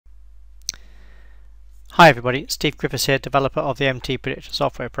Hi everybody, Steve Griffiths here, developer of the MTPredictor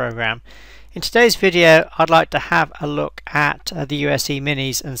software program. In today's video I'd like to have a look at the USE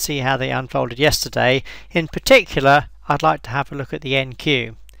minis and see how they unfolded yesterday. In particular, I'd like to have a look at the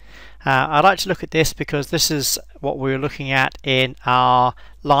NQ. I'd like to look at this because this is what we were looking at in our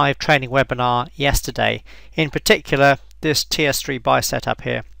live training webinar yesterday. In particular, this TS3 buy setup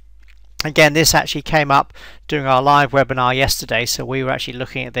here. Again, this actually came up during our live webinar yesterday, so we were actually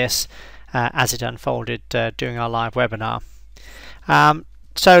looking at this as it unfolded during our live webinar.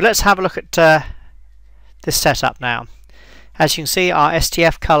 So let's have a look at this setup now. As you can see, our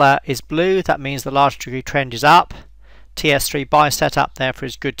STF color is blue. That means the large degree trend is up. TS3 buy setup therefore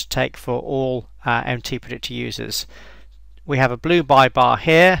is good to take for all MTPredictor users. We have a blue buy bar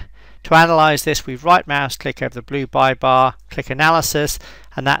here. To analyze this, we right mouse click over the blue buy bar, click analysis,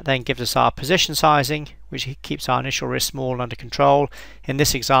 and that then gives us our position sizing, which keeps our initial risk small under control. In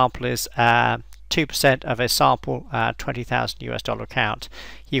this example is 2% of a sample $20,000 account.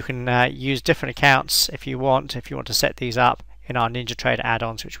 You can use different accounts if you want to set these up in our NinjaTrader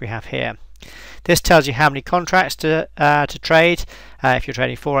add-ons, which we have here. This tells you how many contracts to trade. If you're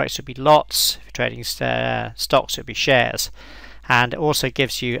trading Forex, it would be lots. If you're trading stocks, it would be shares. And it also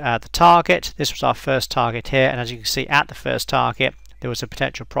gives you the target. This was our first target here, and as you can see at the first target there was a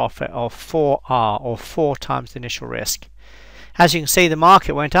potential profit of 4R, or 4 times the initial risk. As you can see, the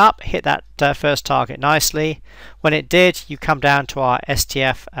market went up, hit that first target nicely. When it did, you come down to our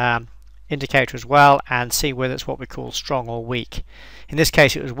STF indicator as well and see whether it's what we call strong or weak. In this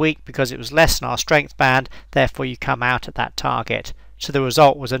case it was weak because it was less than our strength band, therefore you come out at that target. So the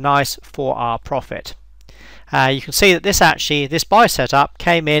result was a nice 4R profit. You can see that this buy setup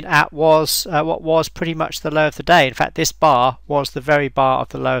came in at what was pretty much the low of the day. In fact, this bar was the very bar of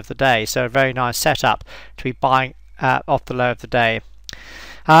the low of the day, so a very nice setup to be buying off the low of the day.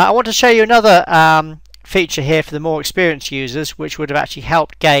 I want to show you another feature here for the more experienced users, which would have actually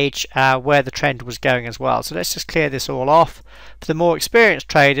helped gauge where the trend was going as well. So let's just clear this all off. For the more experienced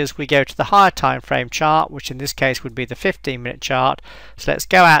traders, we go to the higher time frame chart, which in this case would be the 15-minute chart. So let's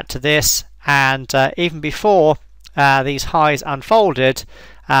go out to this, and even before these highs unfolded,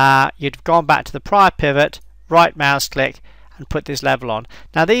 you'd have gone back to the prior pivot, right mouse click, and put this level on.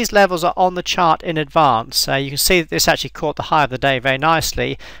 Now these levels are on the chart in advance. You can see that this actually caught the high of the day very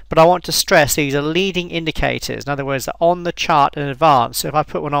nicely, but I want to stress these are leading indicators. In other words, they're on the chart in advance. So if I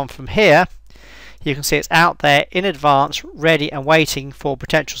put one on from here, you can see it's out there in advance, ready and waiting for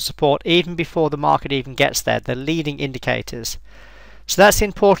potential support even before the market even gets there. They're leading indicators. So that's the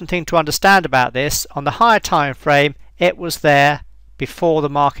important thing to understand about this. On the higher time frame, it was there before the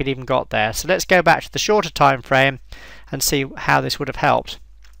market even got there. So let's go back to the shorter time frame and see how this would have helped.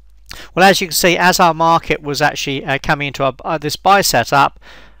 Well, as you can see, as our market was actually coming into this buy setup,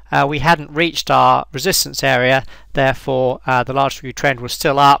 we hadn't reached our resistance area, therefore the large degree trend was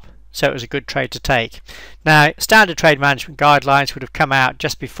still up, so it was a good trade to take. Now, standard trade management guidelines would have come out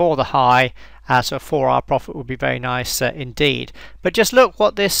just before the high, so a 4R profit would be very nice indeed. But just look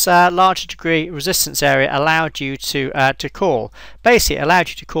what this larger degree resistance area allowed you to call. Basically, it allowed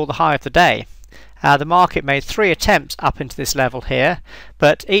you to call the high of the day. The market made 3 attempts up into this level here,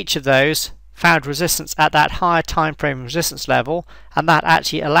 but each of those found resistance at that higher time frame resistance level, and that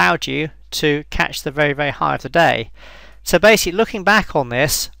actually allowed you to catch the very, very high of the day. So basically, looking back on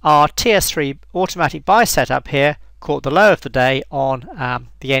this, our TS3 automatic buy setup here caught the low of the day on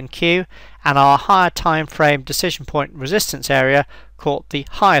the NQ, and our higher time frame decision point resistance area caught the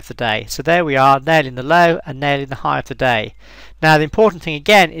high of the day. So there we are, nailing the low and nailing the high of the day. Now the important thing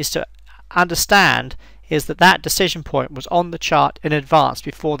again is to understand is that that decision point was on the chart in advance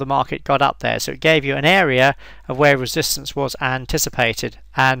before the market got up there, so it gave you an area of where resistance was anticipated,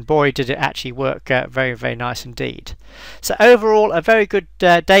 and boy did it actually work very, very nice indeed. So overall, a very good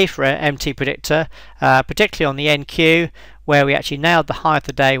day for MTPredictor, particularly on the NQ, where we actually nailed the high of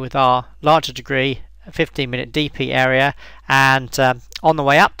the day with our larger degree 15-minute DP area, and on the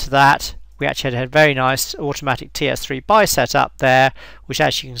way up to that we actually had a very nice automatic TS3 buy setup there, which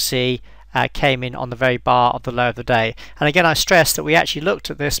as you can see came in on the very bar of the low of the day. And again, I stress that we actually looked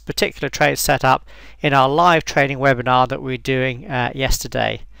at this particular trade setup in our live trading webinar that we were doing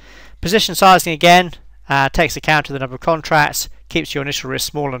yesterday. Position sizing again takes account of the number of contracts, keeps your initial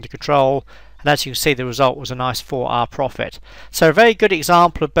risk small under control, and as you can see, the result was a nice 4R profit. So a very good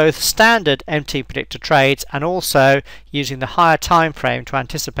example of both standard MTPredictor trades and also using the higher time frame to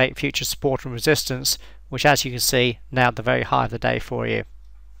anticipate future support and resistance, which as you can see nailed the very high of the day for you.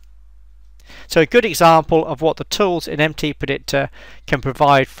 So a good example of what the tools in MTPredictor can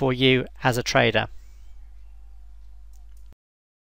provide for you as a trader.